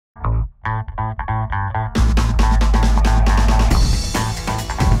Thanks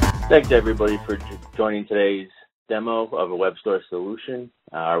everybody for joining today's demo of a Web-Stor solution.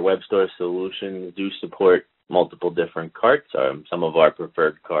 Our Web-Stor solutions do support multiple different carts. Some of our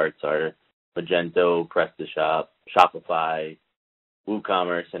preferred carts are Magento, PrestaShop, Shopify,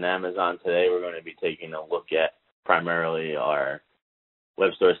 WooCommerce, and Amazon. Today we're going to be taking a look at primarily our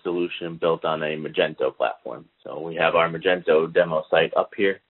Web-Stor solution built on a Magento platform. So we have our Magento demo site up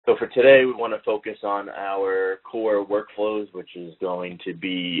here. So for today, we want to focus on our core workflows, which is going to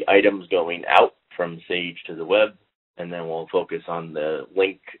be items going out from Sage to the web, and then we'll focus on the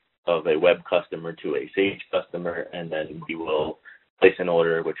link of a web customer to a Sage customer, and then we will place an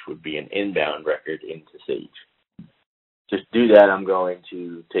order, which would be an inbound record into Sage. Just to do that, I'm going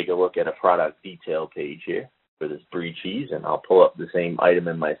to take a look at a product detail page here for this brie cheese, and I'll pull up the same item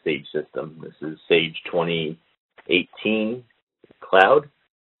in my Sage system. This is Sage 2018 Cloud.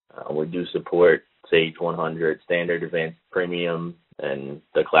 We do support Sage 100 Standard, Advanced, Premium, and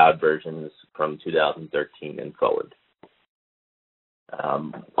the cloud versions from 2013 and forward.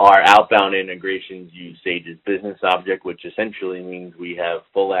 Our outbound integrations use Sage's business object, which essentially means we have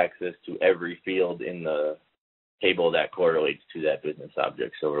full access to every field in the table that correlates to that business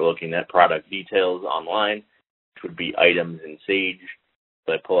object. So we're looking at product details online, which would be items in Sage.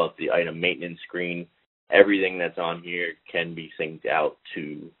 So I pull up the item maintenance screen. Everything that's on here can be synced out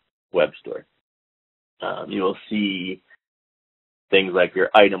to Web-Stor. You'll see things like your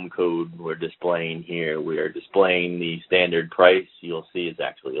item code we're displaying here. We are displaying the standard price. You'll see it's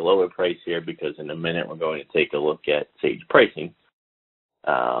actually a lower price here because in a minute we're going to take a look at Sage pricing.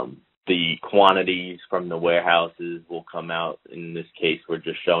 The quantities from the warehouses will come out. In this case, we're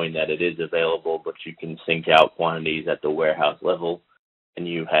just showing that it is available, but you can sync out quantities at the warehouse level, and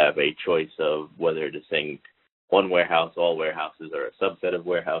you have a choice of whether to sync one warehouse, all warehouses, or a subset of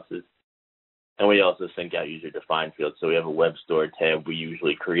warehouses. And we also sync out user-defined fields. So we have a Web-Stor tab we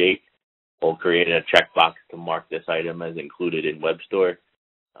usually create. We'll create a checkbox to mark this item as included in Web-Stor.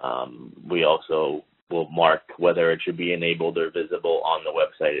 We also will mark whether it should be enabled or visible on the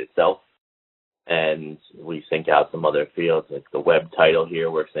website itself. And we sync out some other fields, like the web title here,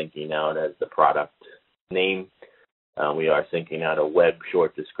 we're syncing out as the product name. We are syncing out a web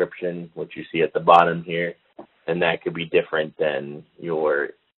short description, which you see at the bottom here. And that could be different than your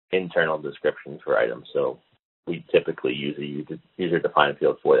internal descriptions for items. So we typically use a user-defined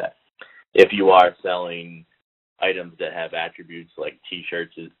field for that. If you are selling items that have attributes like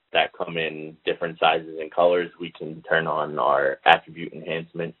T-shirts that come in different sizes and colors, we can turn on our attribute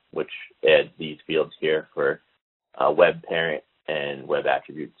enhancement, which adds these fields here for web parent and web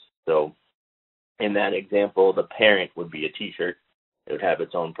attributes. So in that example, the parent would be a T-shirt. It would have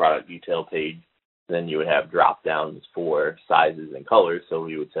its own product detail page. Then you would have drop downs for sizes and colors. So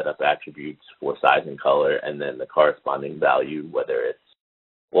we would set up attributes for size and color, and then the corresponding value, whether it's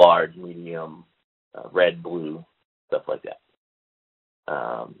large, medium, red, blue, stuff like that.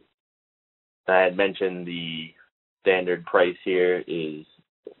 I had mentioned the standard price here is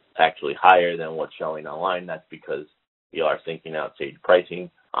actually higher than what's showing online. That's because we are syncing out Sage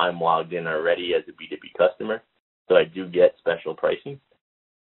pricing. I'm logged in already as a B2B customer, so I do get special pricing.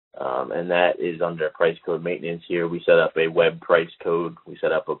 And that is under price code maintenance here. We set up a web price code. We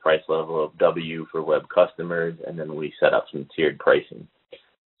set up a price level of W for web customers, and then we set up some tiered pricing.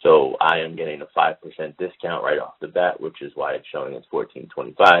 So I am getting a 5% discount right off the bat, which is why it's showing as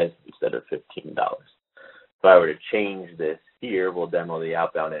 $14.25 instead of $15. If I were to change this here, we'll demo the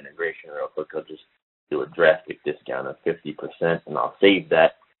outbound integration real quick. I'll just do a drastic discount of 50%, and I'll save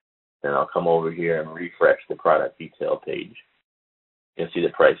that. Then I'll come over here and refresh the product detail page. You'll see the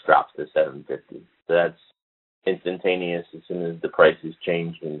price drops to $7.50. So that's instantaneous. As soon as the price is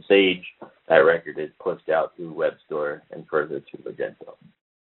changed in Sage, that record is pushed out through Web-Stor and further to Magento.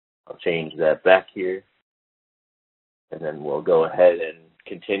 I'll change that back here, and then we'll go ahead and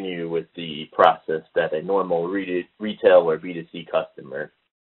continue with the process that a normal retail or B2C customer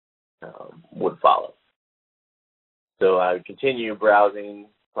would follow. So I would continue browsing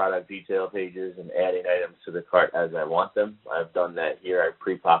product detail pages and adding items to the cart as I want them. I've done that here. I've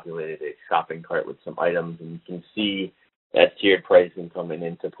pre-populated a shopping cart with some items, and you can see that tiered pricing coming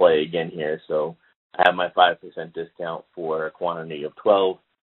into play again here. So I have my 5% discount for a quantity of 12,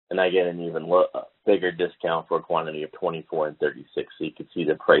 and I get an even bigger discount for a quantity of 24 and 36. So you can see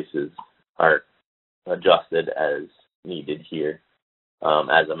the prices are adjusted as needed here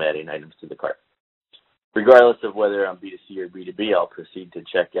as I'm adding items to the cart. Regardless of whether I'm B2C or B2B, I'll proceed to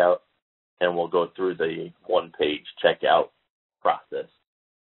checkout, and we'll go through the one-page checkout process.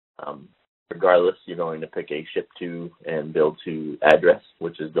 Regardless, you're going to pick a ship to and bill to address,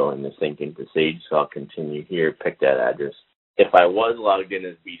 which is going to sync into Sage. So I'll continue here, pick that address. If I was logged in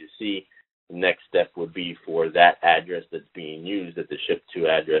as B2C, the next step would be for that address that's being used at the ship to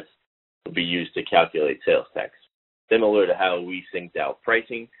address to be used to calculate sales tax. Similar to how we synced out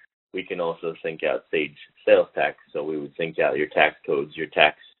pricing, we can also sync out Sage sales tax. So we would sync out your tax codes, your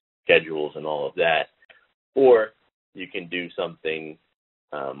tax schedules, and all of that. Or you can do something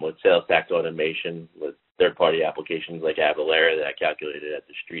with sales tax automation with third-party applications like Avalara that calculated at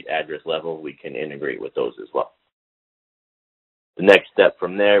the street address level. We can integrate with those as well. The next step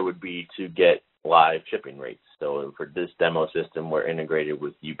from there would be to get live shipping rates. So for this demo system, we're integrated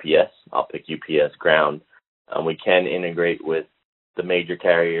with UPS. I'll pick UPS ground. We can integrate with the major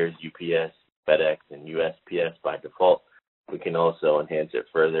carriers, UPS, FedEx, and USPS by default. We can also enhance it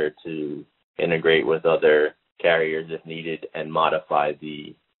further to integrate with other carriers if needed and modify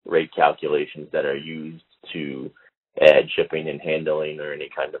the rate calculations that are used to add shipping and handling or any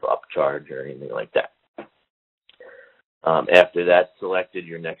kind of upcharge or anything like that. After that's selected,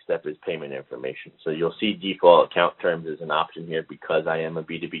 your next step is payment information. So you'll see default account terms as an option here because I am a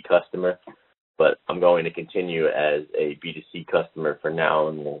B2B customer, but I'm going to continue as a B2C customer for now,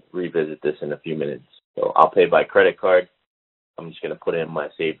 and we'll revisit this in a few minutes. So I'll pay by credit card. I'm just going to put in my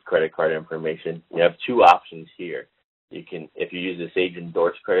saved credit card information. You have two options here. You can, if you use the Sage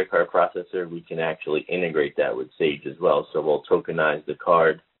endorsed credit card processor, we can actually integrate that with Sage as well. So we'll tokenize the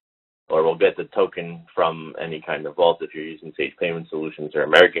card, or we'll get the token from any kind of vault if you're using Sage Payment Solutions or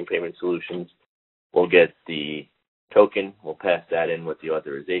American Payment Solutions. We'll get the token, we'll pass that in with the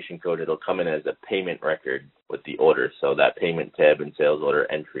authorization code. It'll come in as a payment record with the order, so that payment tab and sales order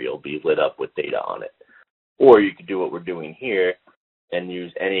entry will be lit up with data on it. Or you could do what we're doing here and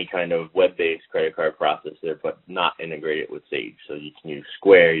use any kind of web-based credit card processor, but not integrate it with Sage. So you can use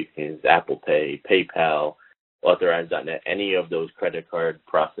Square, you can use Apple Pay, PayPal, Authorize.net, any of those credit card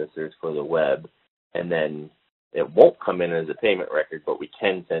processors for the web, and then it won't come in as a payment record, but we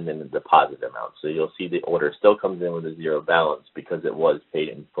can send in a deposit amount. So you'll see the order still comes in with a zero balance because it was paid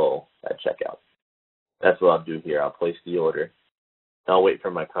in full at checkout. That's what I'll do here. I'll place the order. I'll wait for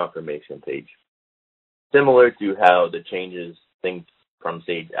my confirmation page. Similar to how the changes things from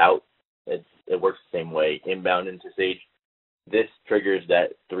Sage out, it works the same way, inbound into Sage. This triggers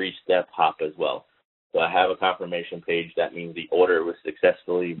that three-step hop as well. So I have a confirmation page. That means the order was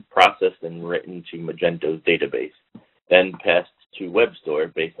successfully processed and written to Magento's database, then passed to Web-Stor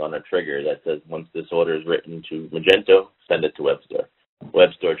based on a trigger that says once this order is written to Magento, send it to Web-Stor.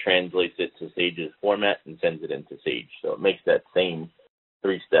 Web-Stor translates it to Sage's format and sends it into Sage. So it makes that same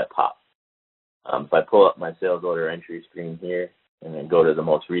three-step hop. If I pull up my sales order entry screen here and then go to the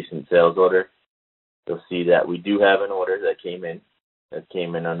most recent sales order, you'll see that we do have an order that came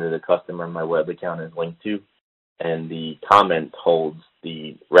in under the customer my web account is linked to, and the comment holds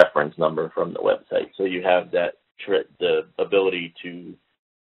the reference number from the website. So you have that the ability to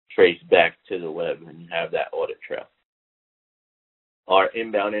trace back to the web, and you have that audit trail. Our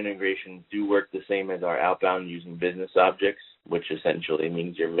inbound integrations do work the same as our outbound using business objects, which essentially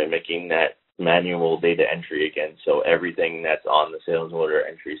means you're mimicking that manual data entry again. So everything that's on the sales order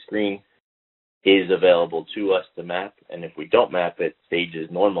entry screen is available to us to map, and if we don't map it,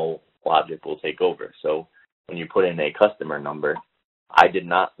 Sage's normal logic will take over. So when you put in a customer number, I did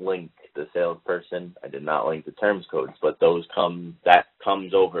not link the salesperson, I did not link the terms codes, but that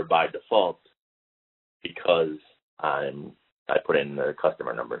comes over by default because I put in the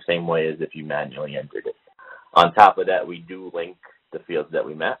customer number, same way as if you manually entered it. On top of that, we do link the fields that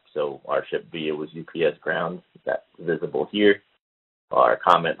we map. So our ship via was UPS ground, that's visible here. Our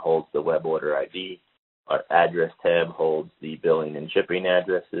comment holds the web order ID. Our address tab holds the billing and shipping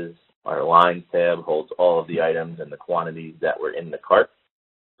addresses. Our lines tab holds all of the items and the quantities that were in the cart.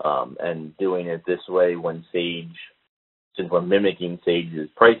 And doing it this way, when Sage, since we're mimicking Sage's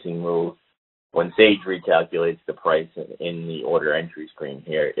pricing rules, when Sage recalculates the price in the order entry screen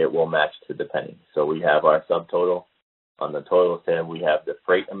here, it will match to the penny. So we have our subtotal. On the total tab, we have the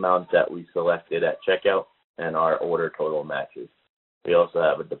freight amount that we selected at checkout, and our order total matches. We also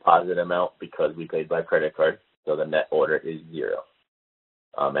have a deposit amount because we paid by credit card, so the net order is zero.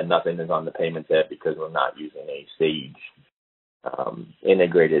 And nothing is on the payment tab because we're not using a Sage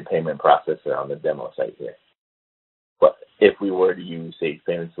integrated payment processor on the demo site here. But if we were to use Sage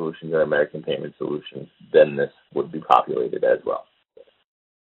Payment Solutions or American Payment Solutions, then this would be populated as well.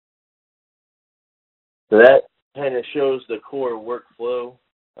 So that kind of shows the core workflow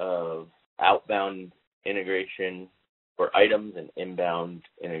of outbound integration for items and inbound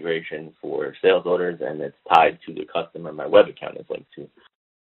integration for sales orders, and it's tied to the customer my web account is linked to.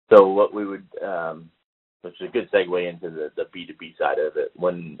 So what we would, which is a good segue into the B2B side of it.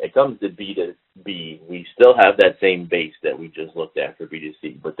 When it comes to B2B, we still have that same base that we just looked at for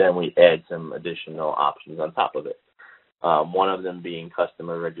B2C, but then we add some additional options on top of it. One of them being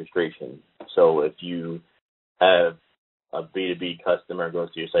customer registration. So if you have a B2B customer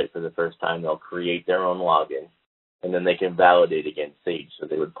goes to your site for the first time, they'll create their own login, and then they can validate against Sage. So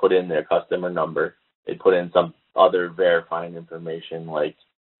they would put in their customer number, they put in some other verifying information like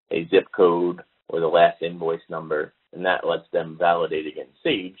a zip code or the last invoice number, and that lets them validate against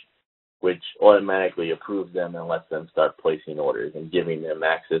Sage, which automatically approves them and lets them start placing orders and giving them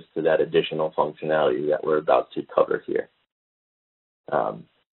access to that additional functionality that we're about to cover here.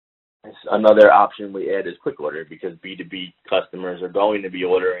 Another option we add is quick order, because B2B customers are going to be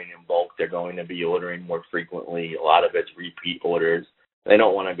ordering in bulk. They're going to be ordering more frequently. A lot of it's repeat orders. They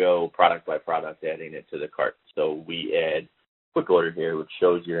don't want to go product by product adding it to the cart. So we add quick order here, which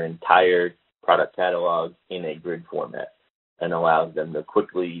shows your entire product catalog in a grid format and allows them to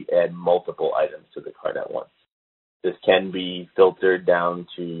quickly add multiple items to the cart at once. This can be filtered down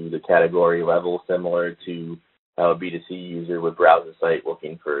to the category level, similar to how a B2C user would browse a site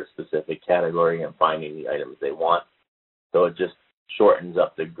looking for a specific category and finding the items they want. So it just shortens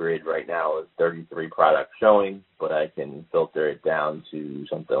up the grid. Right now is 33 products showing, but I can filter it down to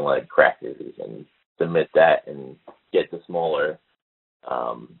something like crackers and submit that and get the smaller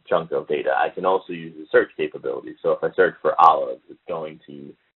chunk of data. I can also use the search capability. So if I search for olives, it's going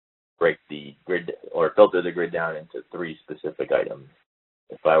to break the grid or filter the grid down into 3 specific items.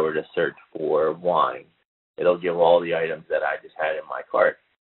 If I were to search for wine, it'll give all the items that I just had in my cart.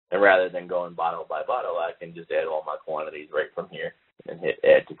 And rather than going bottle by bottle, I can just add all my quantities right from here and hit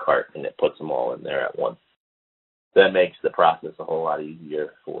add to cart, and it puts them all in there at once. That makes the process a whole lot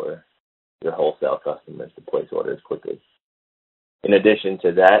easier for your wholesale customers to place orders quickly. In addition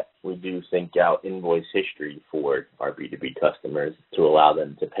to that, we do sync out invoice history for our B2B customers to allow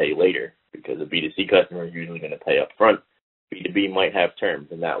them to pay later, because a B2C customer is usually going to pay up front. B2B might have terms,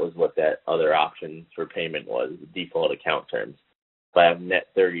 and that was what that other option for payment was, the default account terms. If I have net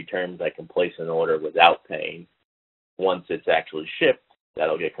 30 terms, I can place an order without paying. Once it's actually shipped,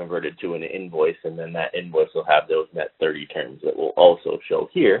 that'll get converted to an invoice, and then that invoice will have those net 30 terms that will also show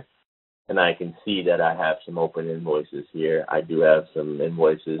here. And I can see that I have some open invoices here. I do have some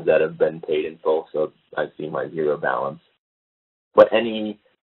invoices that have been paid in full, so I see my zero balance. But any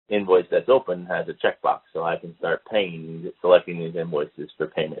invoice that's open has a checkbox, so I can start selecting these invoices for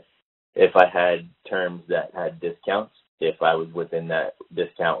payment. If I had terms that had discounts, if I was within that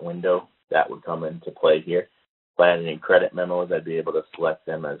discount window, that would come into play here. If I had any credit memos, I'd be able to select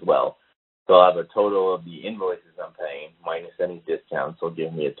them as well. So I'll have a total of the invoices I'm paying minus any discounts will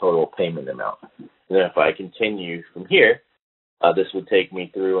give me a total payment amount. And then if I continue from here, this would take me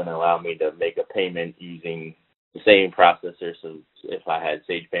through and allow me to make a payment using the same processor. So if I had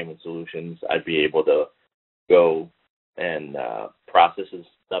Sage Payment Solutions, I'd be able to go and process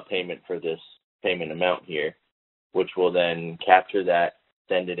the payment for this payment amount here, which will then capture that,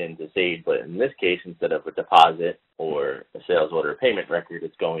 send it into Sage. But in this case, instead of a deposit or a sales order payment record,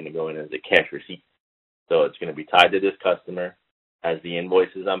 it's going to go in as a cash receipt. So it's going to be tied to this customer as the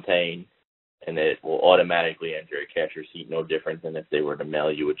invoices I'm paying, and it will automatically enter a cash receipt, no different than if they were to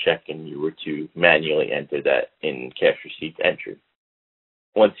mail you a check and you were to manually enter that in cash receipt entry.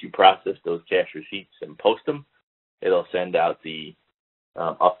 Once you process those cash receipts and post them, it'll send out the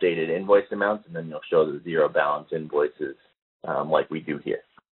updated invoice amounts, and then you'll show the zero balance invoices like we do here.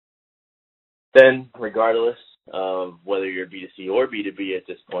 Then, regardless of whether you're B2C or B2B at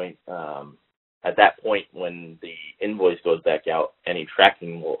this point, at that point when the invoice goes back out, any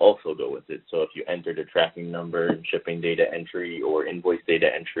tracking will also go with it. So if you entered a tracking number in shipping data entry or invoice data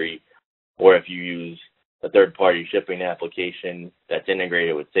entry, or if you use a third-party shipping application that's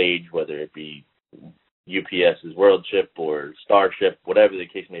integrated with Sage, whether it be UPS's WorldShip or Starship, whatever the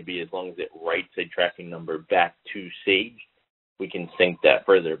case may be, as long as it writes a tracking number back to Sage, we can sync that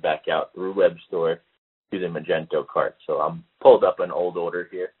further back out through Web-Stor to the Magento cart. So I'm pulled up an old order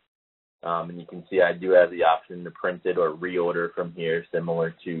here, and you can see I do have the option to print it or reorder from here,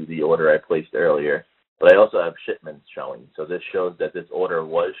 similar to the order I placed earlier. But I also have shipments showing. So this shows that this order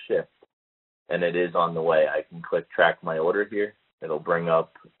was shipped, and it is on the way. I can click track my order here. It'll bring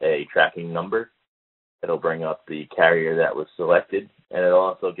up a tracking number. It'll bring up the carrier that was selected, and it'll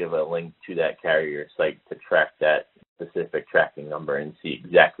also give a link to that carrier site to track that specific tracking number and see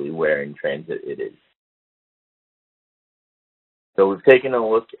exactly where in transit it is. So we've taken a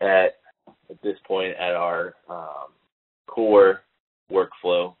look at this point at our core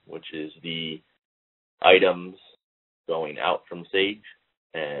workflow, which is the items going out from Sage.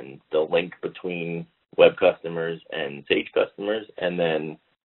 and the link between web customers and Sage customers, and then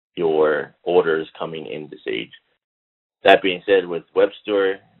your orders coming into Sage. That being said, with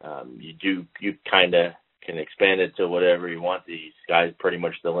Web-Stor, you kind of can expand it to whatever you want. The sky's pretty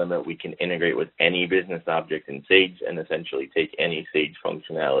much the limit. We can integrate with any business object in Sage and essentially take any Sage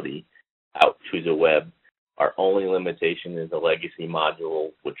functionality out to the web. Our only limitation is a legacy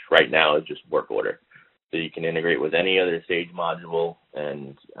module, which right now is just work order. So you can integrate with any other Sage module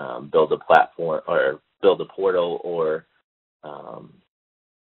and build a platform or build a portal or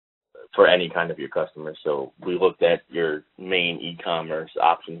for any kind of your customers. So we looked at your main e-commerce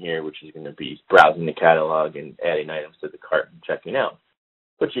option here, which is going to be browsing the catalog and adding items to the cart and checking out.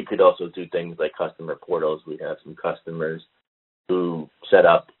 But you could also do things like customer portals. We have some customers who set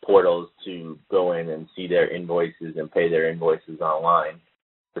up portals to go in and see their invoices and pay their invoices online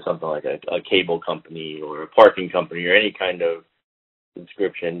for something like a cable company or a parking company or any kind of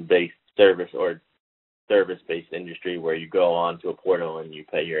subscription-based service or service-based industry where you go onto a portal and you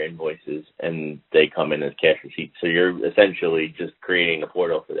pay your invoices and they come in as cash receipts. So you're essentially just creating a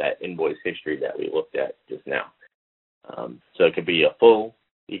portal for that invoice history that we looked at just now. So it could be a full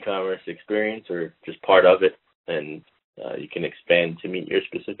e-commerce experience or just part of it, and you can expand to meet your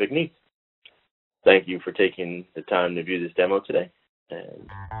specific needs. Thank you for taking the time to view this demo today, and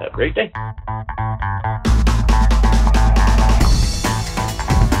have a great day.